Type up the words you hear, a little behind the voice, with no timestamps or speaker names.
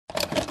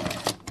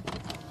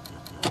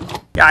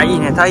や、いい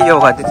ね、太陽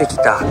が出てき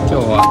た。今日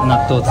は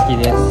納豆付き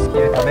です。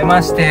昼食べま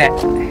して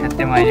やっ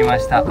てまいりま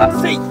した。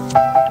暑い。お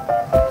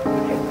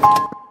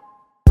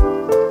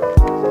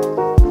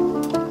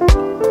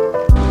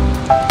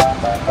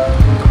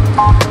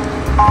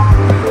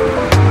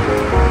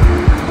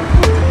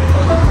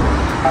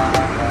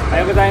は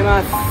ようござい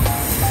ます。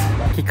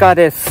キカ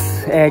で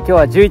す。今日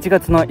は11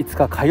月の5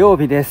日火曜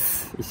日で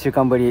す。1週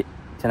間ぶり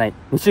じゃない、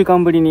2週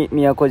間ぶりに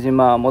宮古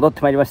島戻っ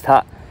てまいりまし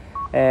た。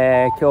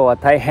今日は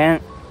大変、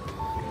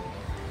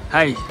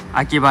はい、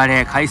秋晴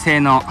れ快晴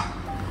の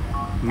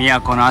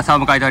宮古の朝を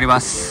迎えておりま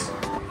す。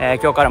今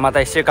日からまた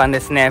1週間で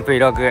すね、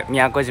 vlog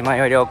宮古島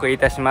よりお送りい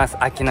たします。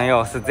秋の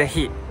様子、ぜ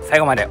ひ最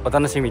後までお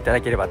楽しみいた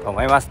だければと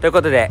思います。という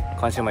ことで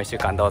今週も1週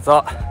間どう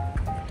ぞ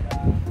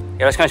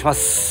よろしくお願いしま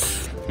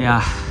す。いや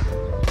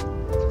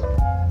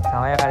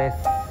爽やかです。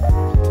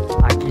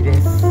秋で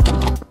す。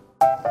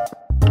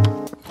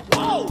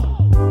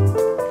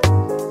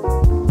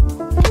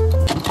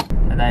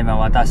ただいま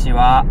私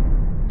は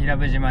伊良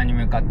部島に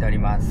向かっており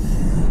ます。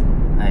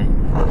はい、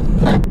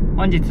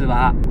本日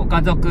はご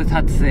家族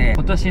撮影、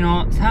今年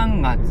の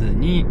3月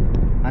に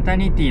マタ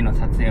ニティの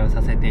撮影を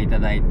させていた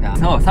だいた、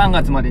そう3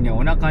月までにお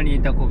腹にい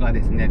た子が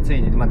ですね、つ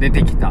いに出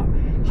てきた、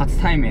初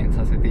対面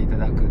させていた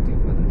だくという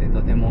ことで、と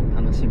ても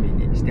楽しみ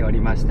にしており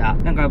ました。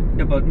なんか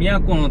やっぱ宮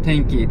古の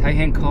天気大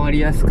変変わ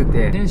りやすく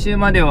て、先週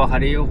までは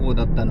晴れ予報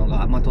だったの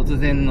が、突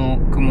然の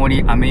曇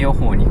り雨予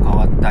報に変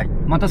わったり、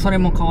またそれ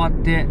も変わっ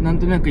て、なん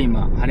となく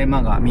今晴れ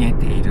間が見え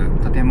ている。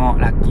とても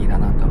ラッキーだ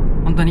なと、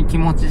本当に気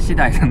持ち次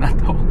第だな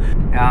と。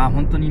いやー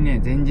本当に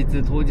ね、前日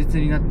当日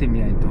になってみ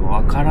ないと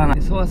わからな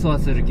い。そわそわ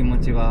する気持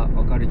ちは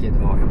わかるけど、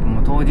やっぱ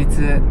もう当日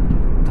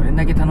どれ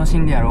だけ楽し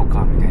んでやろう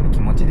かみたいな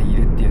気持ちでい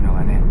るっていうの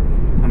がね、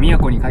宮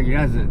古に限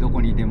らずどこ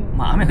にいても、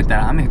雨降った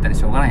ら雨降ったら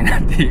しょうがないな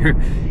っていう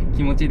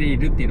気持ちでい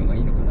るっていうのがい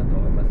いのかなと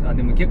思います。あ、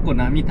でも結構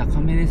波高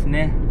めです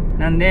ね。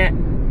なんで、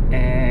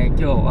今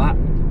日は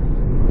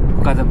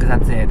ご家族撮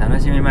影楽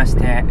しみまし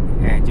て、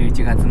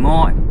11月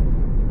も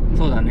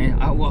そうだね、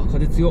うわ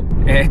風強っ、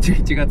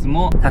11月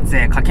も撮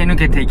影駆け抜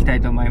けていきたい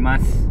と思いま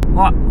す。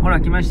ほ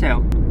ら来ました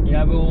よ、伊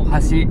良部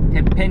大橋て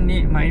っぺん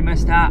に参りま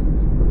した。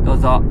どう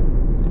ぞ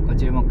ご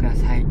注目くだ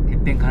さい。てっ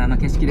ぺんからの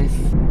景色で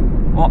す。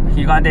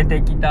日が出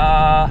てき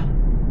た。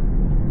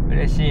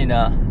嬉しい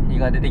な、日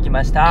が出てき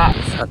ました。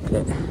さ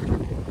て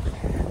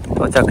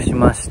到着し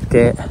まし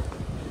て、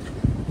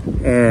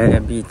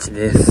ビーチ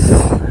です。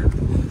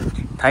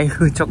台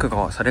風直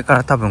後、それか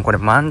ら多分これ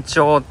満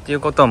潮っていう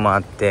こともあ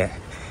って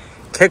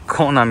結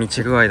構な道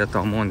具合だと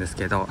思うんです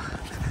けど、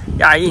い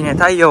やいいね、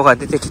太陽が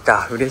出てき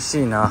た。嬉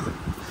しいな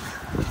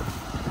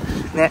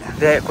ね。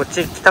でこっ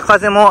ち北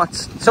風も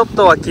ちょっ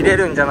とは切れ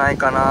るんじゃない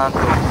かなと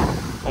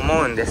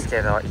思うんです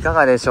けど、いか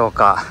がでしょう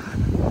か。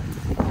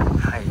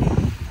は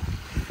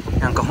い、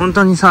なんか本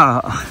当に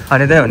さ、あ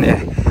れだよ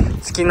ね、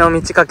月の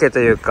満ち欠けと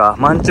いうか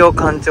満潮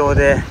干潮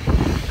で、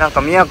なん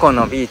か宮古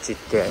のビーチっ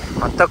て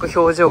全く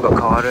表情が変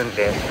わるん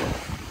で、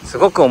す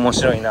ごく面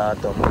白いな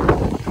と思う。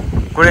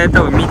これ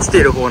多分満ちて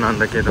いる方なん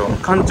だけど、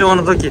干潮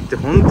の時って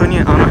本当に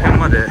あの辺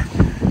まで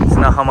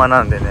砂浜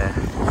なんでね、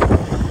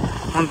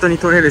本当に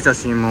撮れる写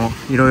真も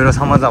いろいろ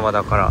様々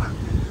だから、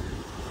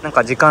なん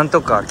か時間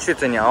とか季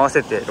節に合わ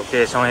せてロ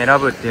ケーションを選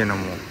ぶっていうの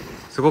も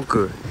すご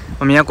く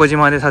宮古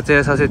島で撮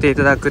影させてい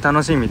ただく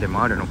楽しみで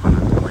もあるのかな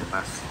と思い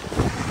ます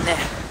ね。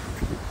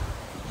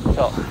そう、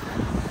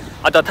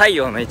あとは太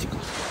陽の位置、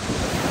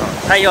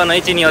太陽の位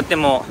置によって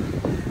も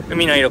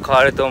海の色変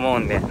わると思う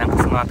んで、なん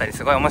かそのあたり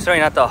すごい面白い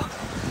なと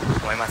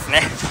思いますね。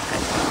はい、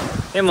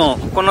でも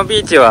この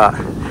ビーチは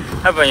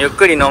多分ゆっ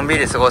くりのんび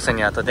り過ごす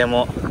にはとて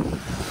も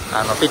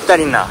ぴった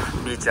りな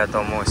ビーチだと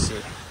思うし、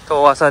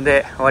遠浅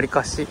でわり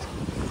かし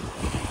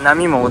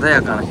波も穏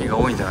やかな日が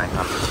多いんじゃない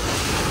かな。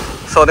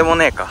そうでも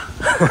ねえか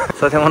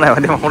そうでもない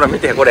わ。でもほら見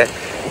て、これ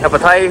やっぱ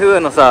台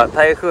風の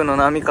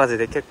波風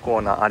で結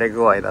構な荒れ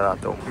具合だな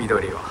と。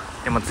緑は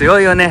でも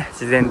強いよね、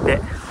自然って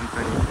本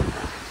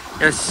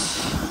当に。よ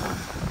し、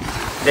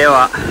で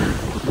は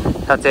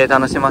撮影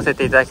楽しませ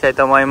ていただきたい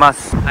と思いま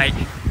す。はい、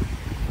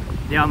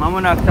では間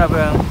もなく多分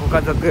ご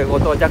家族ご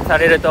到着さ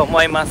れると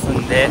思います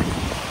んで、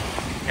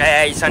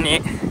一緒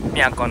に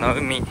宮古の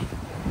海、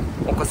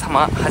お子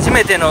様初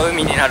めての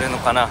海になるの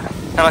かな、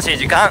楽しい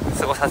時間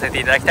過ごさせて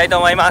いただきたいと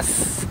思いま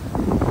す。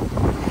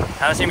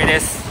楽しみで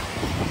す。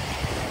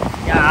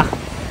いや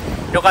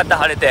ーよかった、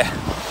晴れて。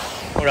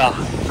ほら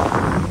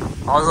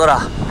青空、よ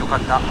かっ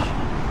た。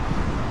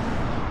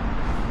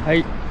は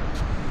い、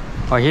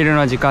お昼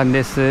の時間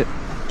です。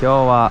今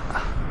日は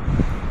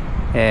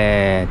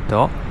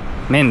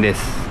麺で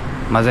す。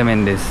混ぜ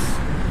麺です。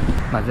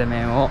混ぜ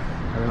麺を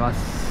食べま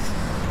す。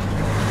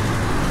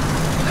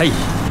はい、し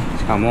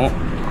かも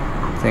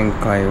前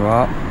回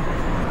は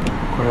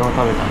これを食べ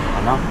たの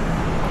かな。は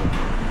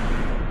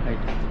い、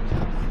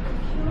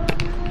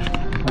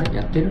あれ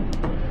やってる？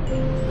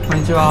こん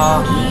にち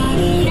は。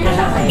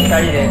2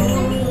人です。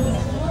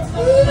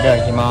では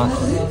行きます。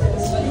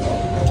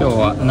今日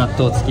は納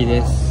豆付き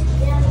です。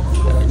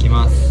いただき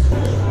ます。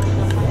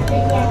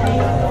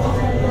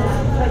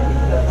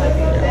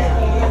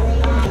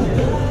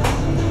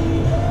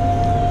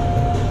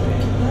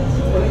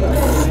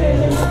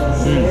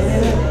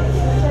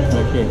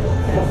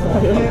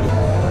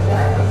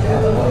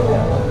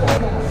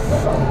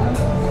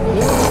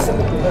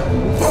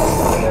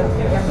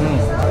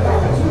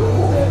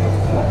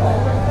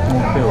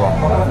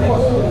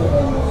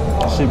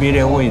しび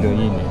れオイルい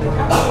いね。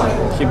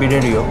しび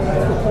れるよ。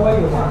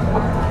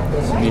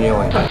しびれ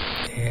オイル。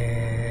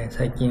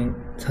最近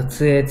撮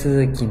影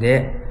続き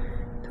で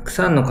たく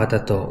さんの方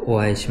と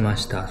お会いしま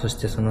した。そし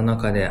てその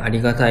中であ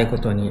りがたいこ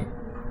とに、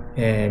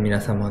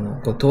皆様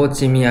のご当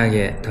地土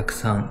産たく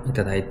さんい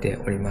ただいて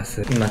おりま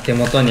す。今手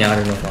元にあ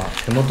るのが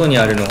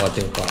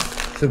というか、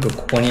すぐ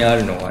ここにあ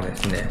るのがで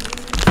すね、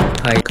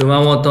はい、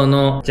熊本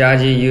のジャー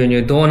ジー牛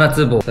乳ドーナ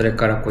ツ棒、それ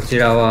からこち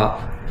らは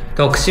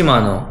徳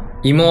島の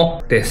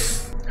芋で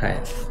す。はい。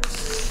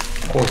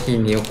コーヒー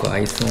によく合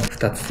いそう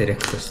2つセレ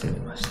クトしてみ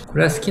ました。こ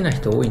れは好きな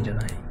人多いんじゃ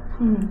ない？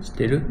うん。知っ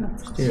てる？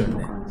知ってるよ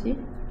ね。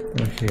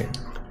美味し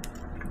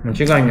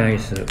い。間違いないっ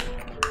す。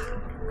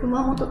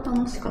熊本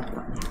楽しかったね。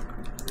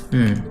う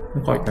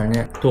ん。よかった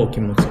ね。陶器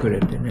も作れ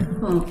てね。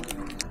うん。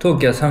陶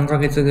器は3ヶ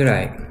月ぐ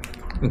らい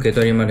受け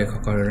取りまでか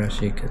かるら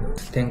しいけど、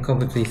添加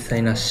物一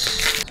切な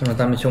し。その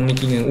ため賞味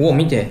期限、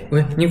見て。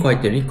2個入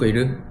ってる？ 1 個い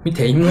る？見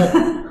て、芋。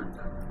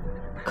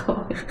か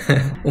わいい。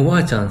おば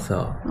あちゃん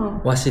さ、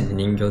和紙で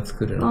人形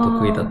作るの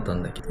得意だった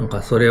んだけど、なん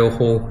かそれを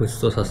彷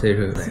彿とさせ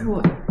る。すご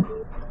い。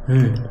う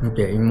ん、見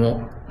て、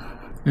芋。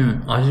う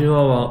ん、味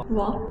は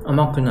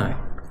甘くない。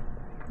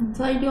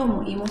材料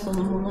も芋そ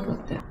のものだっ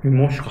て。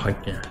芋しか入っ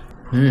てない。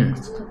うん、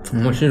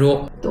面白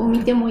い。どう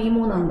見ても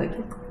芋なんだけ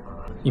ど。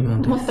芋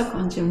です。思った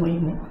感じも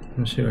芋。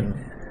面白いね。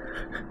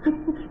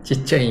ち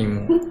っちゃい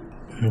芋。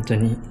本当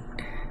に、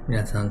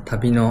皆さん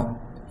旅の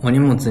お荷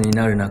物に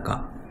なる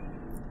中、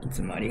い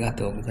つもありが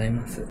とうござい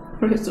ます。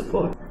これす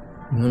ごい。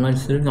芋の味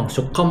する？なんか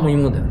食感も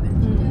芋だよね。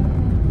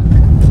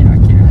キラ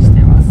キラし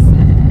てます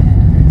ね。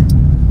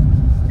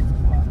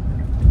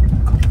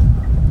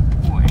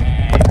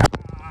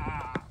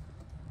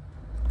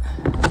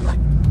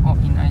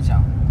いないじゃ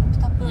ん。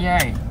イ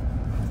ェイ。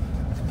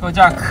到着。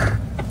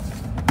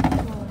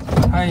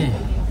はい。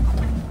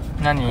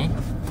何？イ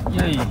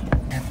ェイ。や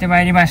って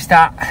まいりまし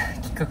た。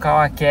菊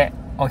川家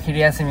お昼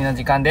休みの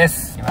時間で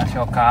す。行きまし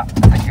ょうか。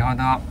先ほ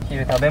ど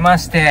昼食べま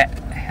して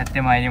やっ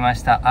てまいりま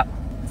した。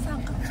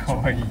か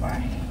わいい。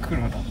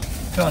黒だ。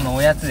今日の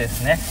おやつで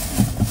すね。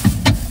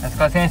夏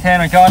川先生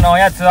の今日のお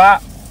やつ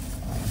は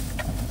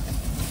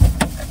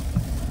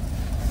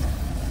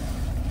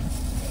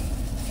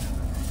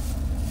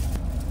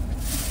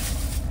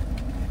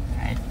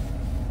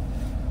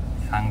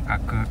三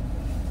角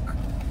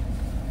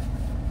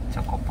チ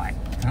ョコパイ。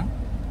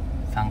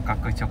三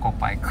角チョコ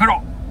パイ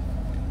黒。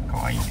か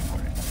わいいねこ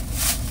れ。よ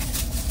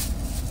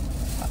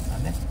かった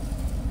ね。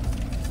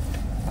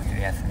お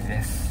昼休み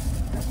です。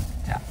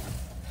じゃあ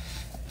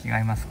着替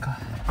えますか。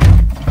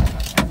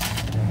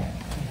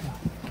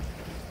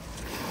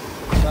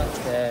待っ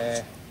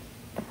て。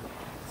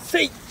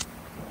せい。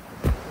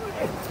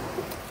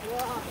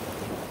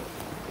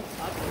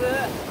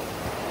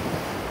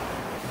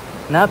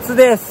夏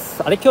で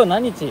す。あれ今日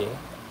何日？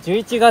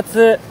 11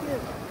 月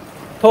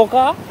10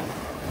日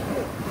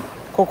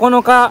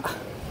 ?9 日。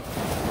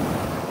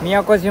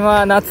宮古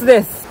島夏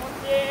です。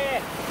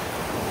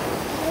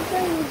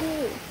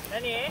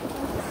何？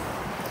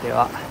で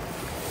は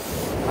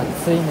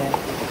暑いね。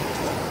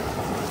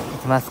行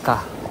きます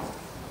か。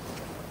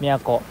宮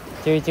古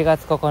11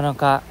月9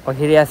日お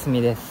昼休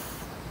みです。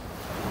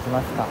行き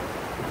ますか。行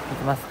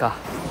きますか。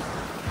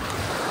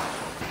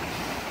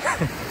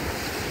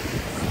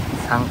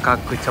三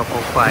角チョコ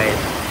パイ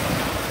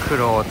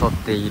黒を取っ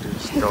ている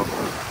人。だ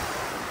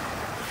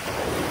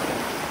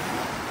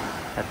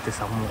って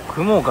さ、もう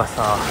雲が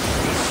さ、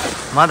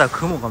まだ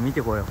雲が見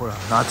てこれ、ほら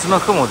夏の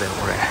雲だよ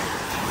これ。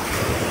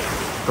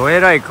ど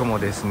えらい雲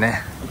です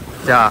ね。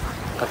じゃあ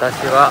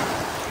私は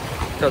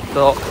ちょっ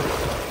と、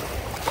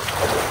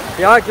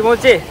いやー気持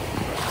ちいい。プ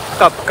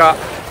カプカ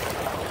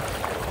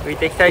浮い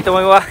ていきたいと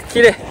思います。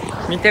綺麗。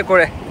見てこ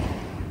れ、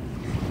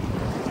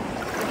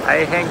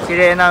大変綺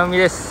麗な海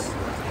です。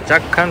若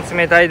干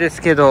冷たいで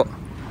すけど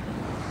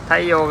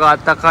太陽が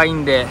暖かい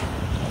んで、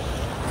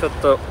ちょっ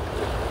と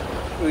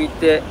浮い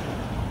て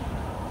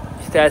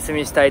一休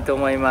みしたいと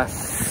思いま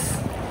す。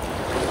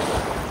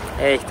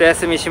一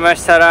休みしま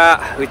した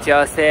ら打ち合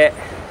わせ、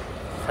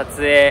撮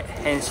影、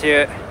編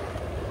集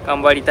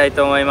頑張りたい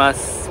と思いま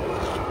す。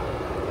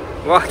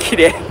うわ綺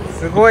麗、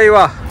すごい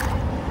わ。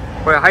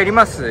これ入り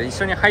ます？一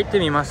緒に入って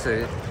みま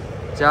す？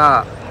じゃ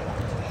あ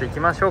行き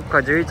ましょうか。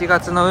11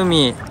月の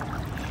海。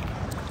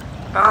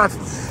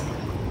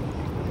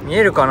見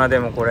えるかな。で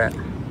もこれ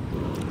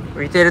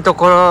浮いてると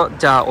ころ、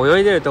じゃあ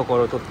泳いでるとこ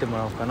ろを撮っても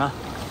らおうかな。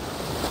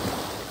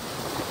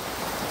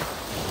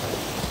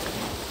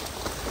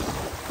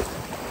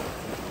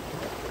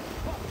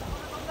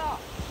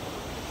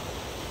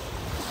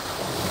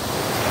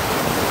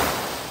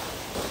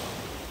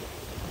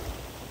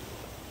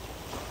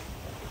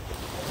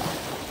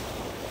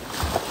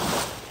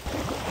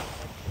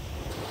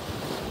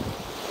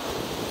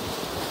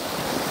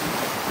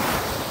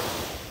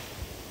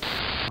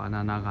バ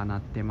ナナがな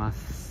ってま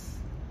す。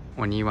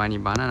お庭に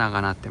バナナ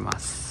がなってま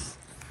す。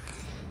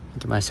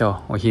行きまし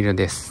ょう。お昼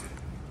です。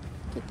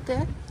切っ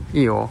て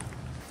いいよ。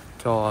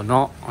今日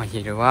のお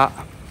昼は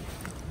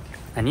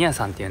何屋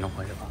さんっていうの？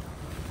これは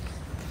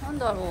なん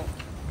だろう。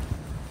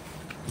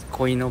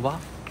憩いの場？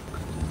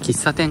喫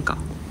茶店か。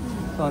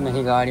今日の日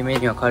替わりメ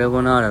ニューはカル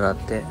ボナーラだっ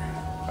て。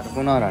カル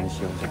ボナーラにし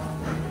ようじゃん。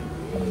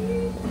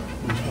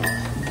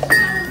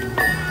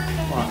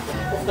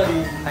は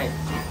い、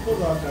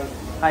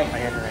はい、あ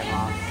りが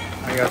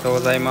とうご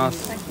ざいま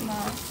す。ありがとうござい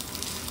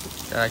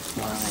ます。いただき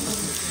ま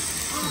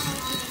す。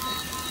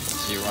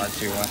じわ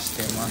じわし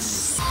てま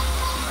す。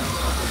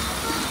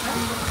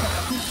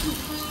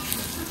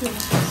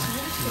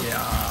いや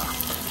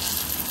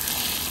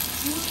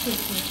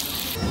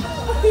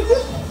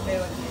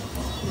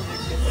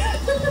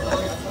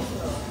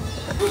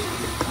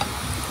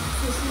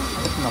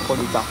ナポ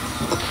リタン。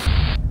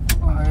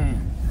はい、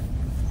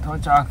到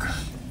着。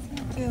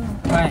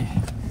はい、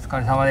お疲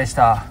れ様でし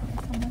た。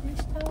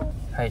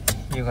はい、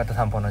夕方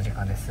散歩の時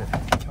間です。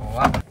今日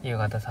は夕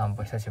方散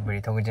歩久しぶ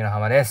り、戸口の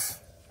浜で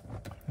す。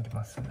行き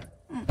ます。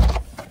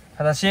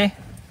ただし、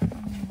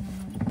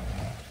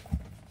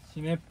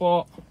湿っ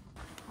ぽ。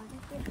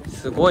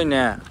すごい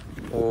ね。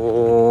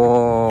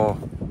おー、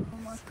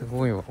す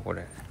ごいわこ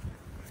れ。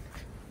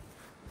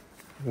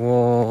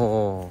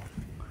お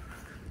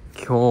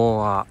ー、今日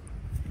は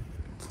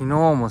昨日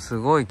もす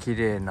ごい綺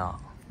麗な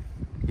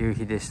夕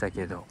日でした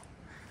けど、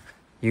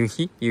夕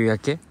焼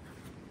け、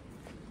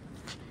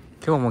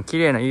今日も綺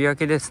麗な夕焼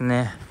けです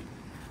ね。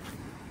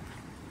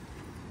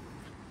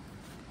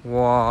う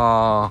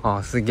わ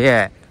ー、すげ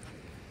え。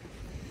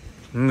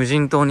無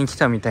人島に来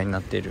たみたいにな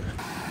ってる。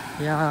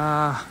い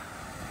や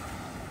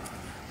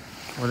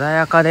ー、穏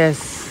やかで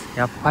す。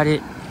やっぱ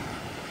り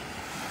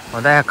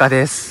穏やか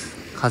です。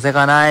風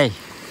がない。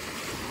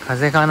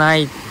風がな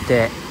いっ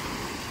て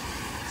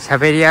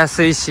喋りや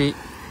すいし、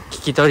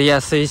聞き取り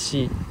やすい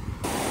し。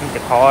見て、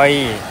かわ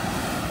いい。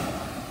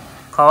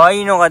かわ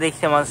いいのができ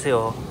てます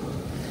よ。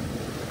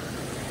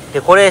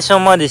デコレーショ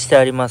ンまでして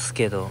あります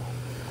けど、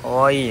か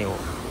わいいよ。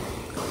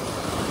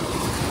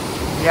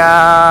い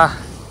や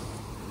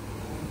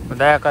ー、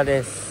穏やか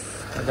です。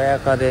穏や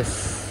かで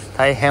す。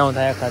大変穏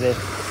やかです。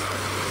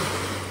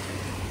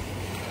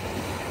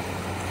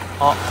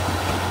あ、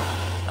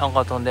なん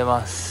か飛んで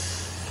ます。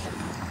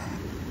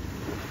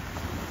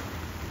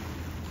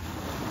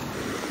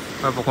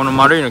やっぱこの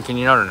丸いの気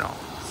になるな。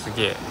す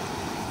げえ。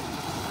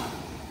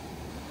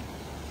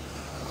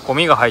ゴ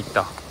ミが入っ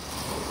た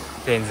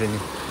レンズに。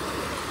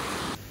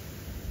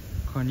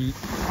カニ、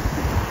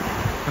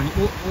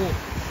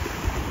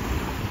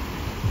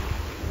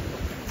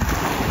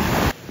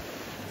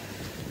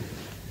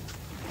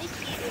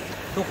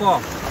どこ？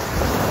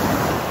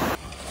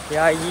い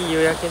や、いい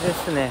夕焼けで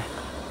すね。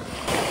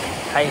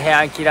大変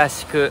秋ら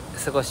しく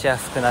過ごしや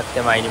すくなっ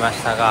てまいりま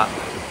したが、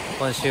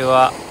今週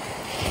は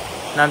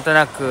なんと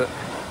なく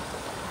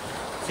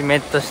じめ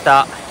っとし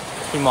た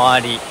日もあ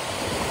り、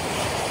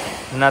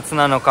夏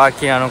なのか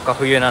秋なのか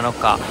冬なの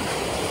か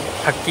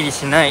はっきり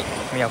しない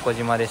宮古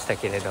島でした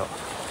けれど、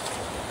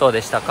どう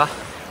でしたか？寒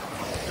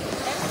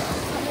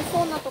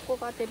そうなとこ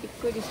があってびっ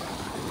くりし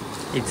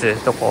た。い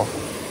つ？どこ？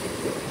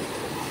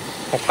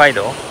北海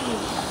道？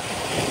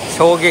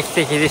衝撃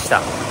的でし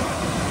た。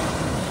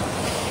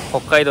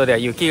北海道では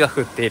雪が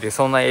降っている、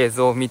そんな映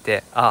像を見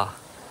て、あ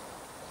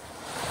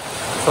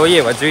あ、そうい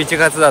えば11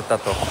月だった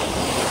と、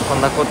そ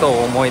んなこと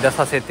を思い出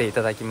させてい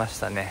ただきまし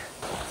たね。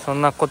そ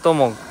んなこと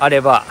もあ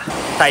れば、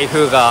台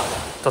風が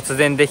突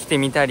然できて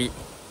みたり、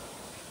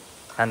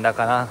なんだ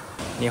かな、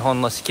日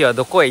本の四季は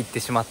どこへ行って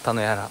しまったの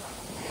やら。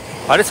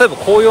あれ、そういえ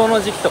ば紅葉の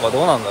時期とか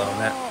どうなんだろう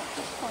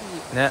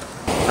ね。ね、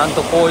ちゃん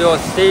と紅葉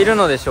している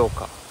のでしょう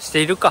か。し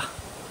ているか。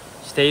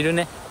している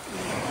ね。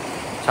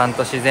ちゃん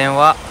と自然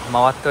は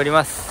回っており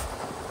ます。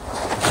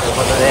という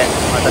ことで、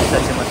私た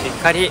ちもしっ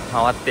かり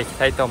回っていき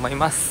たいと思い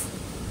ます。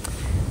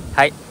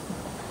はい、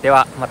で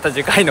はまた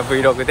次回の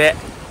Vlog で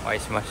お会い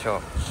しましょ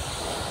う。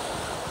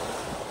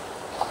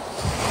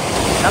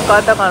なんかあ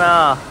ったか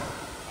な。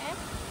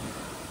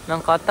な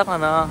んかあったか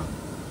な。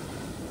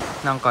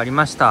なんかあり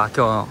ました？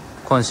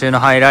今週の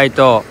ハイライ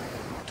ト。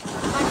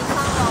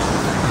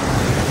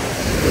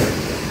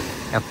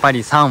やっぱり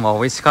3は美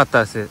味しかっ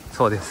たです。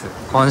そうです。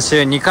今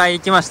週2回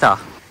行きました。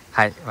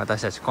はい、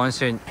私たち今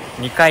週2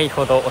回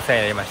ほどお世話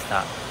になりまし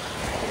た。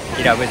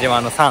伊良部島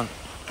の3。さんか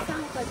ジョニ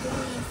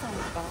ーさん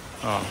か。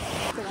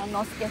倉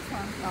之介さん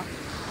が。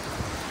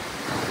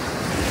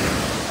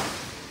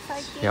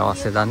幸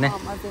せだね。混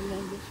ぜ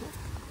麺でし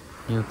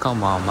ょ。ニューカ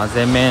マー混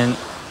ぜ麺。美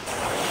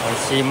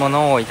味しいも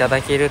のをいた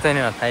だけるという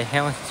のは大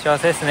変幸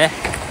せですね。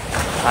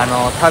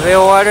食べ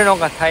終わるの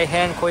が大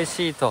変恋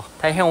しいと、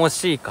大変惜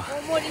しいか。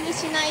大盛りに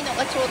しないの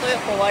がちょうどよ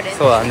く終われる。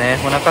そうだね。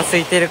お腹空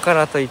いてるか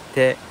らといっ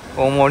て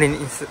大盛り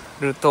にす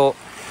ると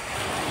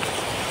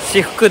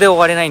至福で終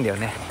われないんだよ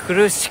ね。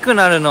苦しく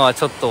なるのは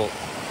ちょっと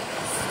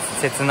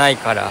切ない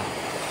から、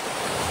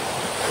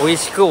美味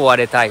しく終わ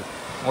れたい。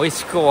美味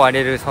しく終わ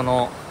れるそ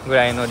のぐ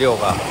らいの量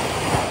が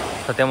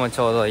とてもち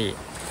ょうどいい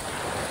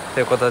と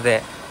いうこと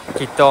で、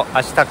きっと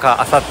明日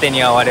か明後日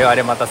には我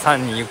々また3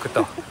に行く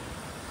と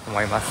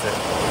思います。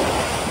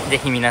ぜ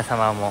ひ皆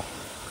様も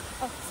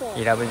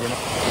伊良部島。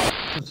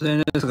突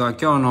然ですが、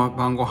今日の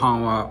晩ご飯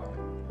は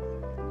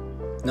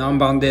南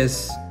蛮で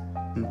す。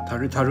タ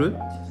ルタル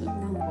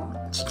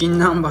チキン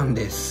南蛮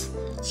です。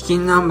チキ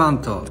ン南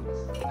蛮と、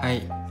は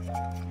い、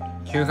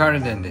ヒューガ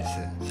ルデンです。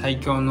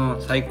最高の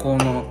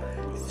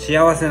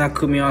幸せな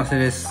組み合わせ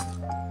です。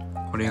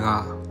これ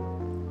が、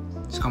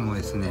しかも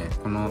ですね、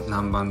この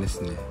南蛮で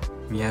すね、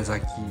宮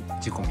崎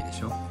仕込みで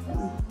しょ。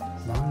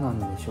何な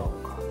んでしょ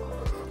うか。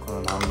こ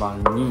の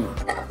南蛮に、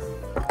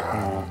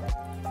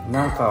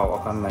なんか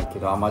わかんないけ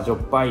ど甘じょっ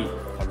ぱい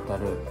タルタ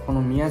ル、こ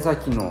の宮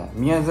崎仕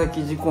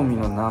込み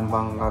の南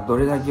蛮がど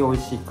れだけ美味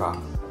しいか、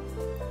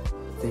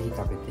ぜひ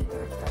食べていた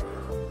だきたい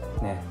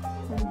ね。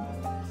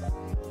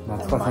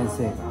夏香先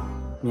生が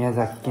宮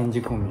崎県仕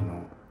込み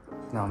の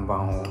南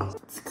蛮を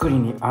作り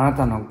にあな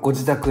たのご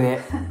自宅へ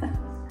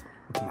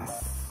行きま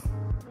す。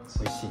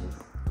美味しい。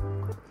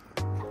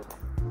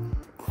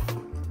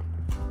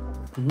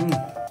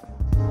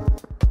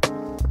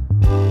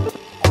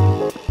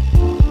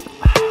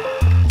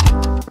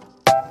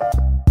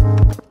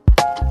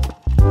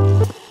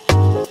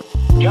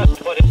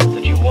Just what is it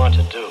that you want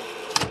to do?